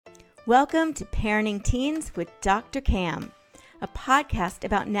Welcome to Parenting Teens with Dr. Cam, a podcast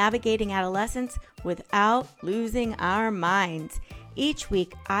about navigating adolescence without losing our minds. Each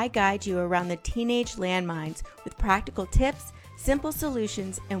week, I guide you around the teenage landmines with practical tips, simple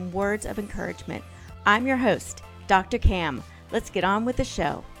solutions, and words of encouragement. I'm your host, Dr. Cam. Let's get on with the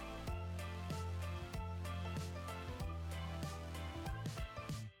show.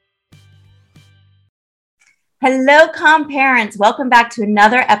 Hello, Calm parents. Welcome back to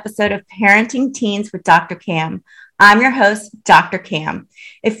another episode of Parenting Teens with Dr. Cam. I'm your host, Dr. Cam.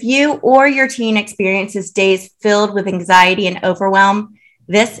 If you or your teen experiences days filled with anxiety and overwhelm,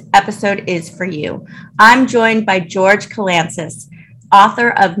 this episode is for you. I'm joined by George Kalantzis, author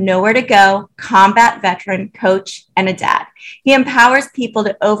of Nowhere to Go, combat veteran, coach, and a dad. He empowers people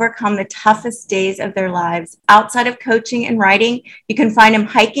to overcome the toughest days of their lives. Outside of coaching and writing, you can find him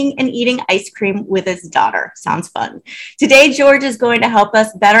hiking and eating ice cream with his daughter. Sounds fun. Today, George is going to help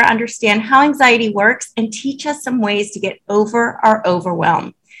us better understand how anxiety works and teach us some ways to get over our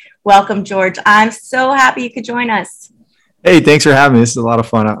overwhelm. Welcome, George. I'm so happy you could join us. Hey, thanks for having me. This is a lot of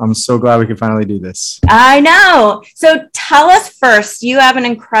fun. I'm so glad we could finally do this. I know. So tell us first, you have an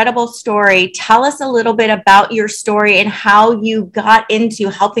incredible story. Tell us a little bit about your story and how you got into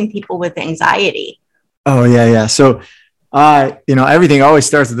helping people with anxiety. Oh, yeah. So, everything always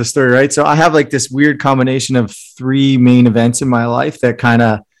starts with the story, right? So I have like this weird combination of three main events in my life that kind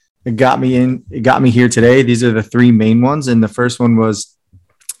of got me here today. These are the three main ones. And the first one was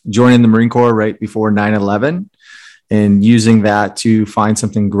joining the Marine Corps right before 9/11. And using that to find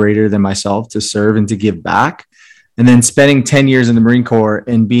something greater than myself to serve and to give back. And then spending 10 years in the Marine Corps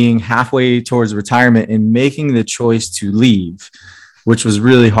and being halfway towards retirement and making the choice to leave, which was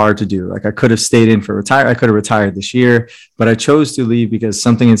really hard to do. Like I could have stayed in for I could have retired this year, but I chose to leave because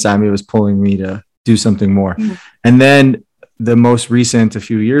something inside me was pulling me to do something more. Mm-hmm. And then the most recent, a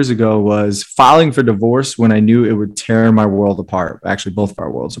few years ago, was filing for divorce when I knew it would tear my world apart, actually both of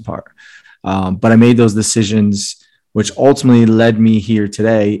our worlds apart. But I made those decisions which ultimately led me here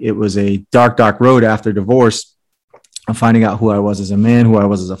today. It was a dark, dark road after divorce of finding out who I was as a man, who I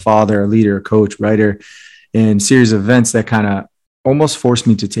was as a father, a leader, a coach, writer, and series of events that kind of almost forced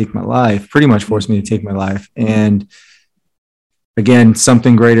me to take my life, pretty much forced me to take my life. And again,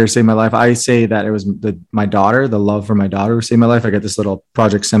 something greater saved my life. I say that it was my daughter, the love for my daughter who saved my life. I got this little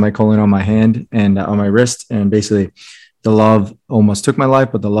Project Semicolon on my hand and on my wrist. And basically, the love almost took my life,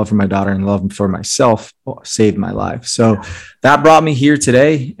 but the love for my daughter and love for myself saved my life. So that brought me here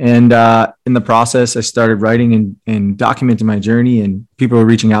today. And in the process, I started writing and documenting my journey. And people were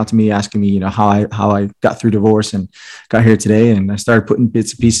reaching out to me, asking me, how I got through divorce and got here today. And I started putting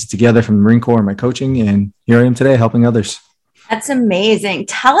bits and pieces together from the Marine Corps and my coaching. And here I am today helping others. That's amazing.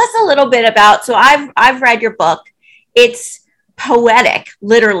 Tell us a little bit about, so I've read your book. It's poetic,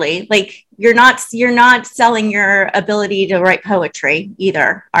 literally. Like you're not selling your ability to write poetry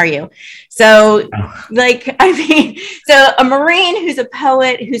either, are you? So so a Marine who's a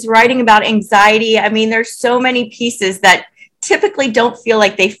poet, who's writing about anxiety. I mean, there's so many pieces that typically don't feel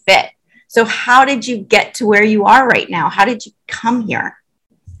like they fit. So how did you get to where you are right now? How did you come here?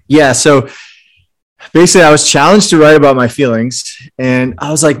 Yeah. So basically, I was challenged to write about my feelings, and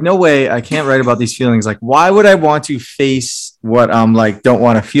I was like, no way, I can't write about these feelings. Like, why would I want to face what I'm like, don't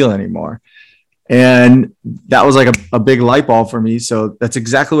want to feel anymore? And that was like a big light bulb for me. So that's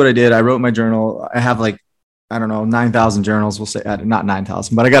exactly what I did. I wrote my journal. I have 9,000 journals. We'll say not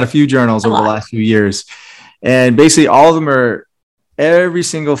 9,000, but I got a few journals over the last few years. And basically all of them are every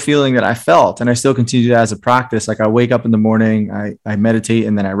single feeling that I felt. And I still continue that as a practice. Like I wake up in the morning, I meditate,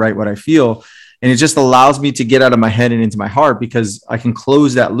 and then I write what I feel. And it just allows me to get out of my head and into my heart because I can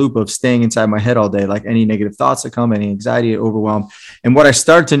close that loop of staying inside my head all day, like any negative thoughts that come, any anxiety, overwhelm. And what I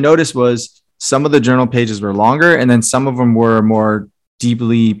started to notice was some of the journal pages were longer, and then some of them were more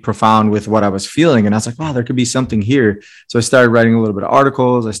deeply profound with what I was feeling. And I was like, wow, there could be something here. So I started writing a little bit of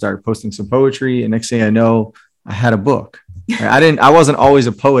articles. I started posting some poetry. And next thing I know, I had a book. I wasn't always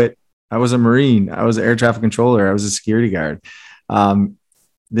a poet. I was a Marine. I was an air traffic controller. I was a security guard.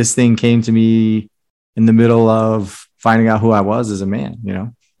 This thing came to me in the middle of finding out who I was as a man,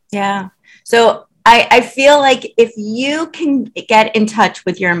 Yeah. So I feel like if you can get in touch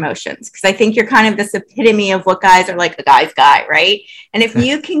with your emotions, because I think you're kind of this epitome of what guys are like, a guy's guy, right? And if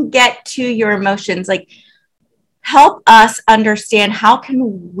you can get to your emotions, like help us understand, how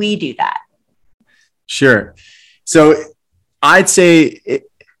can we do that? Sure. So I'd say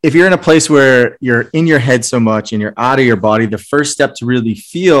if you're in a place where you're in your head so much and you're out of your body, the first step to really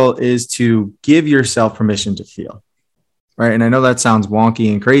feel is to give yourself permission to feel. right? And I know that sounds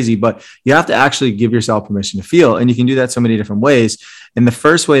wonky and crazy, but you have to actually give yourself permission to feel. And you can do that so many different ways. And the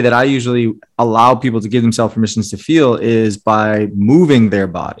first way that I usually allow people to give themselves permissions to feel is by moving their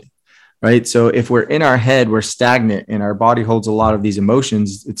body, right? So if we're in our head, we're stagnant and our body holds a lot of these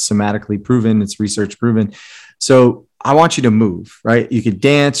emotions. It's somatically proven, it's research proven. So I want you to move, right? You could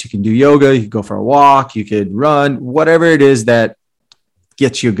dance, you can do yoga, you could go for a walk, you could run, whatever it is that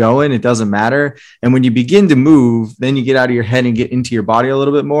gets you going. It doesn't matter. And when you begin to move, then you get out of your head and get into your body a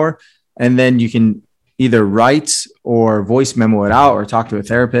little bit more. And then you can either write or voice memo it out or talk to a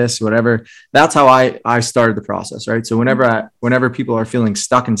therapist, whatever. That's how I started the process, right? So whenever people are feeling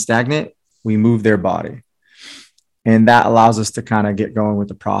stuck and stagnant, we move their body. And that allows us to kind of get going with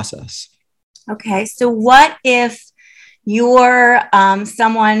the process. Okay. So what if you're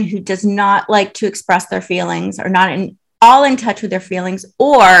someone who does not like to express their feelings or not all in touch with their feelings,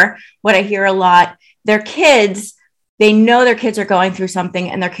 or what I hear a lot, their kids, they know their kids are going through something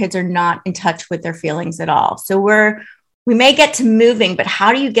and their kids are not in touch with their feelings at all. So we may get to moving, but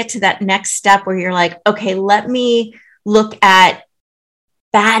how do you get to that next step where you're like, okay, let me look at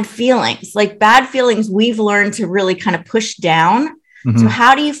bad feelings. Like bad feelings we've learned to really kind of push down. Mm-hmm. So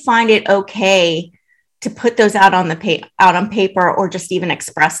how do you find it okay to put those out on paper or just even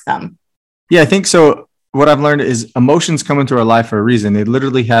express them? Yeah, I think so. What I've learned is emotions come into our life for a reason. They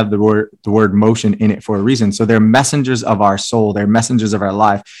literally have the word motion in it for a reason. So they're messengers of our soul. They're messengers of our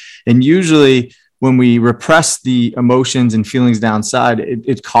life. And usually when we repress the emotions and feelings downside,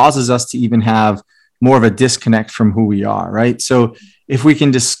 it causes us to even have more of a disconnect from who we are, right? So if we can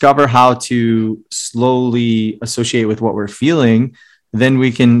discover how to slowly associate with what we're feeling, then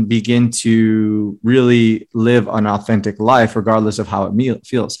we can begin to really live an authentic life, regardless of how it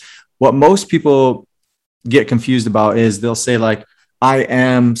feels. What most people get confused about is they'll say like, I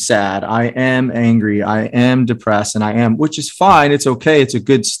am sad, I am angry, I am depressed, and I am, which is fine. It's okay. It's a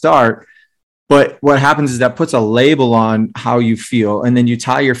good start. But what happens is that puts a label on how you feel. And then you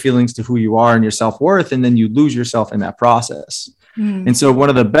tie your feelings to who you are and your self-worth. And then you lose yourself in that process. And so one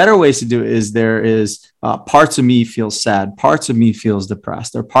of the better ways to do it is there is parts of me feel sad, parts of me feels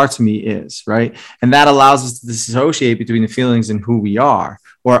depressed, or parts of me is, right? And that allows us to dissociate between the feelings and who we are,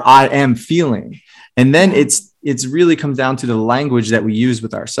 or I am feeling. And then it's really comes down to the language that we use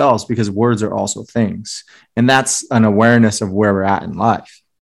with ourselves, because words are also things. And that's an awareness of where we're at in life.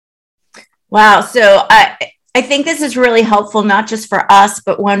 Wow. So I think this is really helpful, not just for us,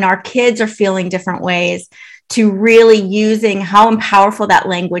 but when our kids are feeling different ways, to really using how powerful that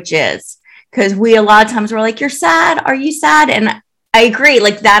language is. Because we, a lot of times we're like, you're sad. Are you sad? And I agree.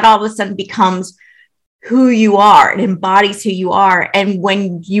 Like that all of a sudden becomes who you are. It embodies who you are. And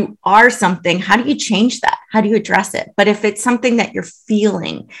when you are something, how do you change that? How do you address it? But if it's something that you're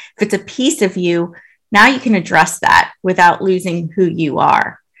feeling, if it's a piece of you, now you can address that without losing who you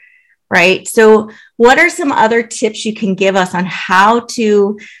are. Right. So what are some other tips you can give us on how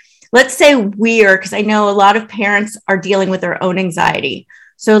to, let's say because I know a lot of parents are dealing with their own anxiety.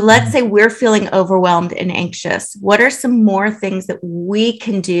 So let's say we're feeling overwhelmed and anxious. What are some more things that we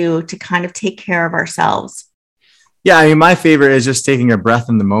can do to kind of take care of ourselves? Yeah, I mean, my favorite is just taking a breath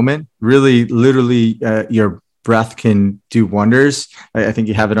in the moment. Really, literally, your breath can do wonders. I think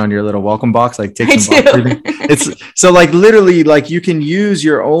you have it on your little welcome box. Like take some box breathing. It's so like literally, like you can use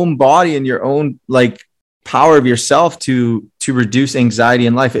your own body and your own like power of yourself to reduce anxiety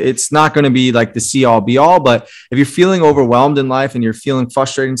in life. It's not going to be like the see all be all, but if you're feeling overwhelmed in life and you're feeling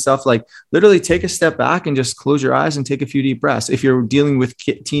frustrated and stuff, like literally take a step back and just close your eyes and take a few deep breaths. If you're dealing with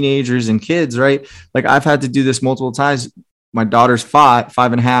teenagers and kids, right? Like I've had to do this multiple times. My daughter's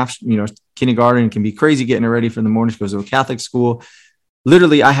 5.5, kindergarten, can be crazy getting her ready for the morning. She goes to a Catholic school.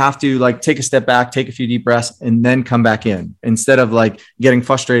 Literally, I have to like take a step back, take a few deep breaths, and then come back in instead of like getting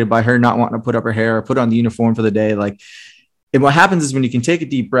frustrated by her not wanting to put up her hair or put on the uniform for the day. Like, and what happens is when you can take a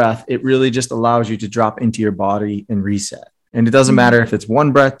deep breath, it really just allows you to drop into your body and reset. And it doesn't matter if it's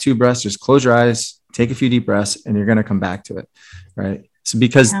one breath, two breaths, just close your eyes, take a few deep breaths, and you're going to come back to it. Right. So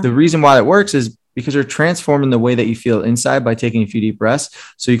because the reason why it works is because you're transforming the way that you feel inside by taking a few deep breaths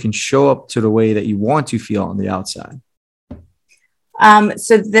so you can show up to the way that you want to feel on the outside.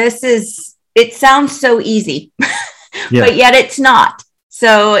 So it sounds so easy, but yet it's not.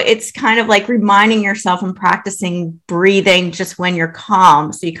 So it's kind of like reminding yourself and practicing breathing just when you're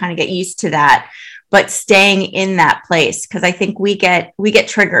calm. So you kind of get used to that, but staying in that place. Cause I think we get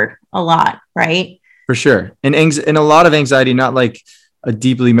triggered a lot, right? For sure. And a lot of anxiety, not like a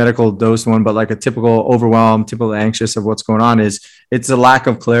deeply medical dose one, but like a typical overwhelmed, typical anxious of what's going on is it's a lack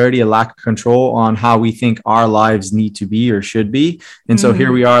of clarity, a lack of control on how we think our lives need to be or should be. And so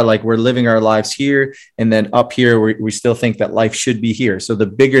here we are, like we're living our lives here. And then up here, we still think that life should be here. So the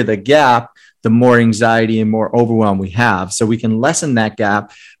bigger the gap, the more anxiety and more overwhelm we have. So we can lessen that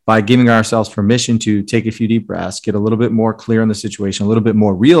gap by giving ourselves permission to take a few deep breaths, get a little bit more clear on the situation, a little bit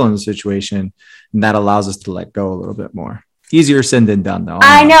more real in the situation. And that allows us to let go a little bit more. Easier said than done, though.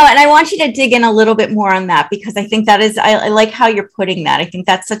 I know. And I want you to dig in a little bit more on that, because I think that is, I like how you're putting that. I think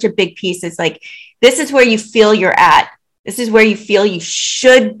that's such a big piece. It's like, this is where you feel you're at. This is where you feel you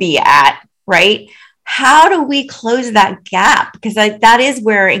should be at, right? How do we close that gap? Because that is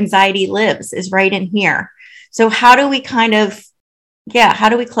where anxiety lives, is right in here. So how do we how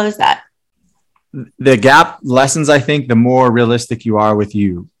do we close that? The gap lessens, I think, the more realistic you are with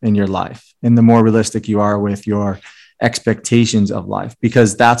you in your life, and the more realistic you are with your expectations of life,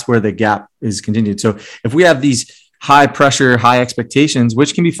 because that's where the gap is continued. So if we have these high pressure, high expectations,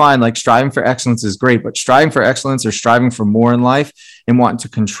 which can be fine, like striving for excellence is great, but striving for excellence or striving for more in life and wanting to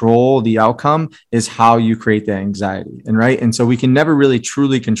control the outcome is how you create the anxiety. And right. And so we can never really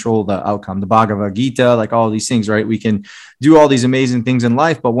truly control the outcome, the Bhagavad Gita, like all these things, right? We can do all these amazing things in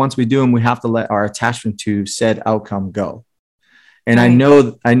life, but once we do them, we have to let our attachment to said outcome go. And right.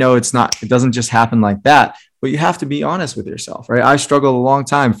 I know it doesn't just happen like that, but you have to be honest with yourself, right? I struggled a long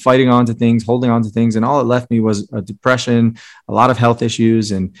time fighting on to things, holding on to things, and all it left me was a depression, a lot of health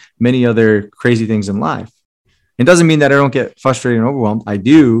issues, and many other crazy things in life. It doesn't mean that I don't get frustrated and overwhelmed. I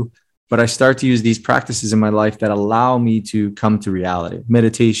do, but I start to use these practices in my life that allow me to come to reality: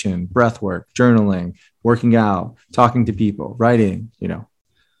 meditation, breath work, journaling, working out, talking to people, writing,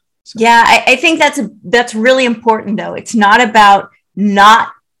 So. Yeah, I think that's really important, though. It's not about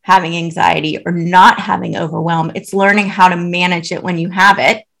not having anxiety or not having overwhelm. It's learning how to manage it when you have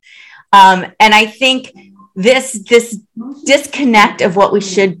it. And I think this disconnect of what we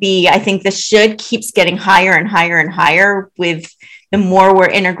should be, I think the should keeps getting higher and higher and higher with the more we're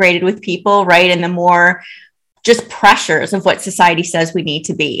integrated with people, right? And the more just pressures of what society says we need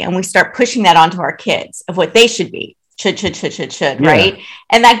to be. And we start pushing that onto our kids of what they should be. Should, yeah. Right?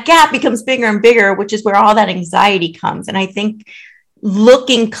 And that gap becomes bigger and bigger, which is where all that anxiety comes. And I think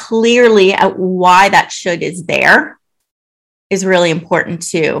looking clearly at why that should is there is really important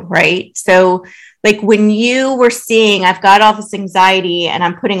too, right? So like when you were seeing, I've got all this anxiety and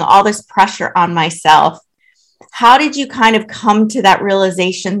I'm putting all this pressure on myself, how did you kind of come to that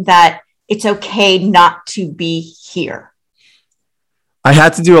realization that it's okay not to be here? I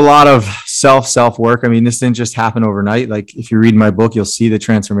had to do a lot of self work. I mean, this didn't just happen overnight. Like if you read my book, you'll see the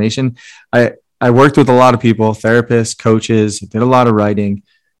transformation. I worked with a lot of people, therapists, coaches, did a lot of writing.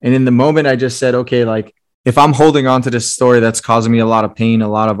 And in the moment, I just said, okay, like if I'm holding on to this story that's causing me a lot of pain, a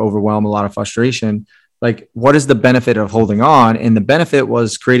lot of overwhelm, a lot of frustration, like what is the benefit of holding on? And the benefit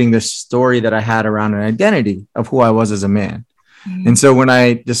was creating this story that I had around an identity of who I was as a man. Mm-hmm. And so when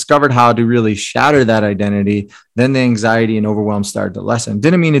I discovered how to really shatter that identity, then the anxiety and overwhelm started to lessen.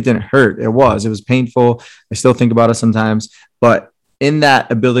 Didn't mean it didn't hurt. It was painful. I still think about it sometimes, but in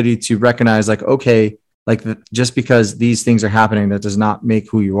that ability to recognize like, okay, like just because these things are happening, that does not make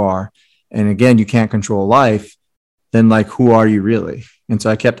who you are. And again, you can't control life. Then like, who are you really? And so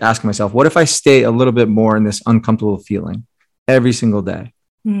I kept asking myself, what if I stay a little bit more in this uncomfortable feeling every single day?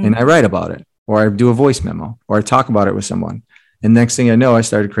 Mm-hmm. And I write about it, or I do a voice memo, or I talk about it with someone. And next thing I know, I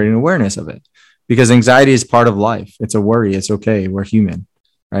started creating awareness of it, because anxiety is part of life. It's a worry. It's okay. We're human,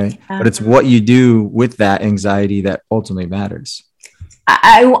 right? But it's what you do with that anxiety that ultimately matters.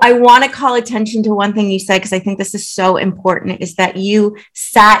 I want to call attention to one thing you said, because I think this is so important, is that you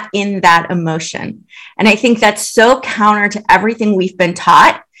sat in that emotion. And I think that's so counter to everything we've been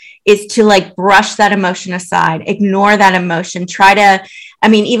taught, is to like brush that emotion aside, ignore that emotion,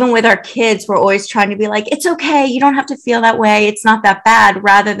 even with our kids, we're always trying to be like, it's okay. You don't have to feel that way. It's not that bad,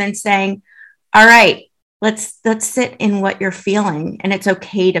 rather than saying, all right, let's sit in what you're feeling. And it's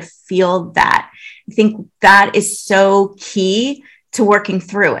okay to feel that. I think that is so key to working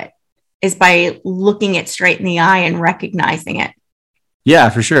through it, is by looking it straight in the eye and recognizing it. Yeah,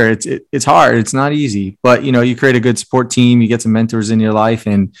 for sure. It's hard. It's not easy, but you create a good support team, you get some mentors in your life,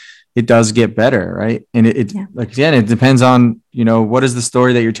 and it does get better. Right. And it depends on, what is the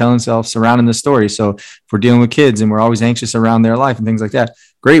story that you're telling yourself surrounding the story. So if we're dealing with kids and we're always anxious around their life and things like that,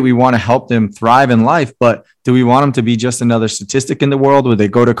 great. We want to help them thrive in life, but do we want them to be just another statistic in the world where they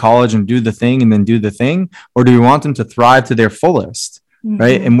go to college and do the thing and then do the thing? Or do we want them to thrive to their fullest? Mm-hmm.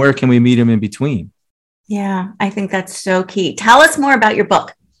 Right. And where can we meet them in between? Yeah, I think that's so key. Tell us more about your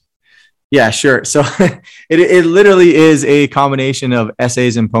book. Yeah, sure. So it literally is a combination of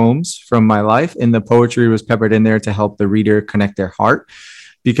essays and poems from my life, and the poetry was peppered in there to help the reader connect their heart,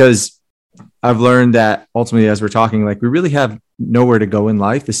 because I've learned that ultimately, as we're talking, like we really have nowhere to go in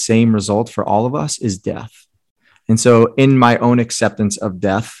life. The same result for all of us is death. And so in my own acceptance of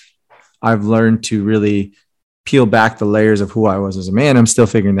death, I've learned to really peel back the layers of who I was as a man. I'm still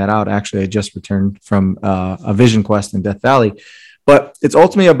figuring that out. Actually, I just returned from a vision quest in Death Valley. But it's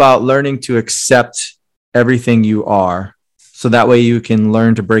ultimately about learning to accept everything you are. So that way you can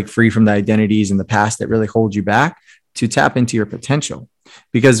learn to break free from the identities in the past that really hold you back, to tap into your potential.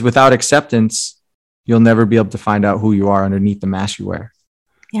 Because without acceptance, you'll never be able to find out who you are underneath the mask you wear.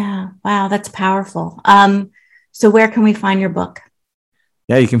 Yeah. Wow. That's powerful. So where can we find your book?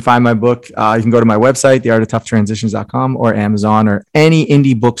 Yeah, you can find my book. You can go to my website, theartoftoughTransitions.com, or Amazon, or any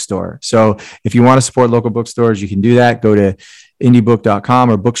indie bookstore. So if you want to support local bookstores, you can do that. Go to indiebook.com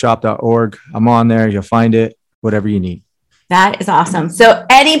or bookshop.org. I'm on there. You'll find it, whatever you need. That is awesome. So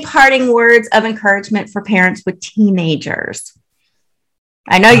any parting words of encouragement for parents with teenagers?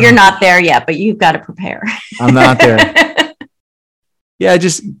 I know you're not there yet, but you've got to prepare. I'm not there. Yeah,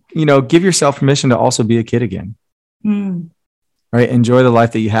 just, give yourself permission to also be a kid again. Right? Enjoy the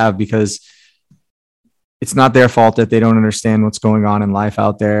life that you have, because it's not their fault that they don't understand what's going on in life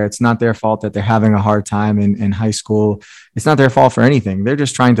out there. It's not their fault that they're having a hard time in high school. It's not their fault for anything. They're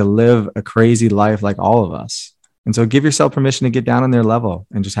just trying to live a crazy life like all of us. And so give yourself permission to get down on their level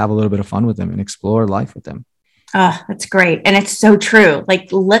and just have a little bit of fun with them and explore life with them. Oh, that's great. And it's so true. Like,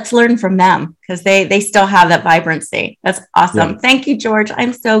 let's learn from them, because they still have that vibrancy. That's awesome. Yeah. Thank you, George.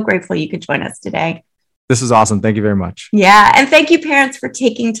 I'm so grateful you could join us today. This is awesome. Thank you very much. Yeah. And thank you, parents, for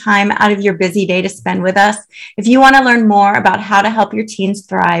taking time out of your busy day to spend with us. If you want to learn more about how to help your teens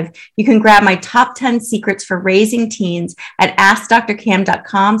thrive, you can grab my top 10 secrets for raising teens at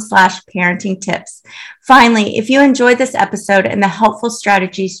AskDrCam.com/parenting tips. Finally, if you enjoyed this episode and the helpful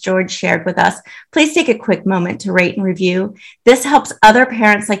strategies George shared with us, please take a quick moment to rate and review. This helps other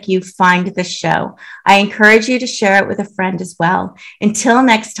parents like you find this show. I encourage you to share it with a friend as well. Until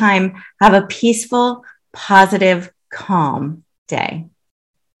next time, have a peaceful, positive, calm day.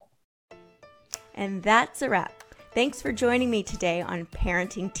 And that's a wrap. Thanks for joining me today on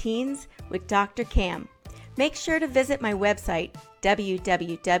Parenting Teens with Dr. Cam. Make sure to visit my website,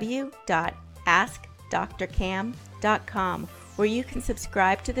 www.askdrcam.com, where you can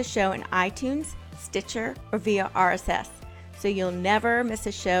subscribe to the show in iTunes, Stitcher, or via RSS, so you'll never miss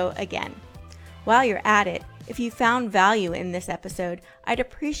a show again. While you're at it, if you found value in this episode, I'd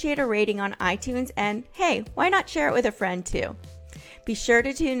appreciate a rating on iTunes, and hey, why not share it with a friend too? Be sure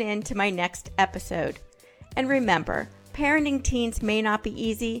to tune in to my next episode. And remember, parenting teens may not be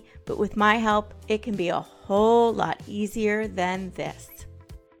easy, but with my help, it can be a whole lot easier than this.